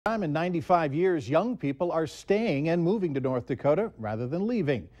Time in 95 years, young people are staying and moving to North Dakota rather than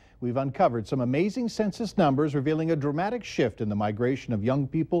leaving. We've uncovered some amazing census numbers revealing a dramatic shift in the migration of young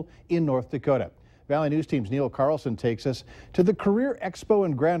people in North Dakota. Valley News Team's Neil Carlson takes us to the Career Expo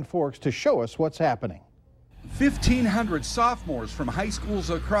in Grand Forks to show us what's happening. 1,500 sophomores from high schools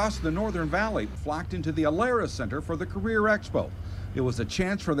across the Northern Valley flocked into the Alara Center for the Career Expo. It was a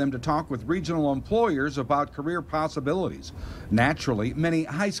chance for them to talk with regional employers about career possibilities. Naturally, many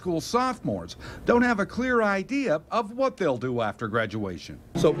high school sophomores don't have a clear idea of what they'll do after graduation.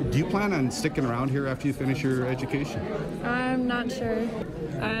 So, do you plan on sticking around here after you finish your education? I'm not sure.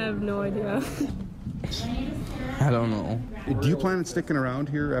 I have no idea. I don't know. Do you plan on sticking around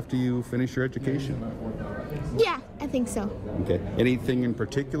here after you finish your education? Yeah, I think so. Okay. Anything in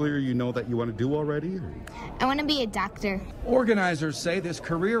particular you know that you want to do already? I want to be a doctor. Organizers say this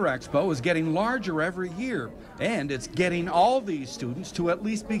Career Expo is getting larger every year, and it's getting all these students to at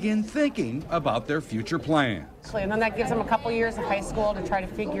least begin thinking about their future plans. And then that gives them a couple years of high school to try to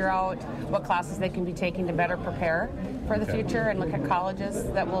figure out what classes they can be taking to better prepare for the future and look at colleges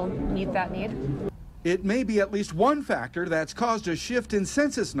that will meet that need. It may be at least one factor that's caused a shift in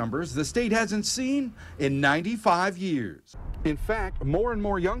census numbers the state hasn't seen in 95 years. In fact, more and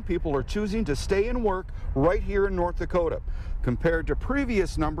more young people are choosing to stay and work right here in North Dakota. Compared to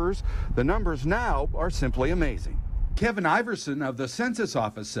previous numbers, the numbers now are simply amazing. Kevin Iverson of the Census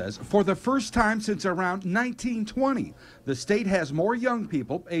Office says for the first time since around 1920, the state has more young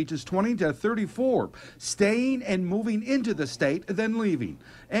people ages 20 to 34 staying and moving into the state than leaving.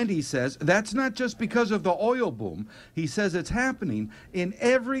 And he says that's not just because of the oil boom. He says it's happening in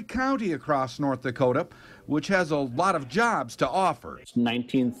every county across North Dakota, which has a lot of jobs to offer. It's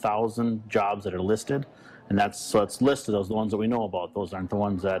 19,000 jobs that are listed, and it's listed. Those are the ones that we know about. Those aren't the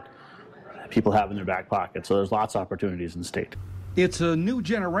ones that people have in their back pocket. So there's lots of opportunities in the state. It's a new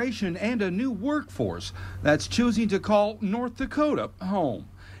generation and a new workforce that's choosing to call North Dakota home.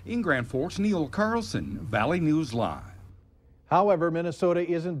 In Grand Forks, Neil Carlson, Valley News Live. However, Minnesota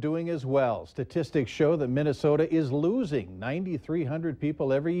isn't doing as well. Statistics show that Minnesota is losing 9,300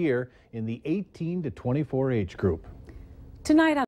 people every year in the 18 to 24 age group. Tonight on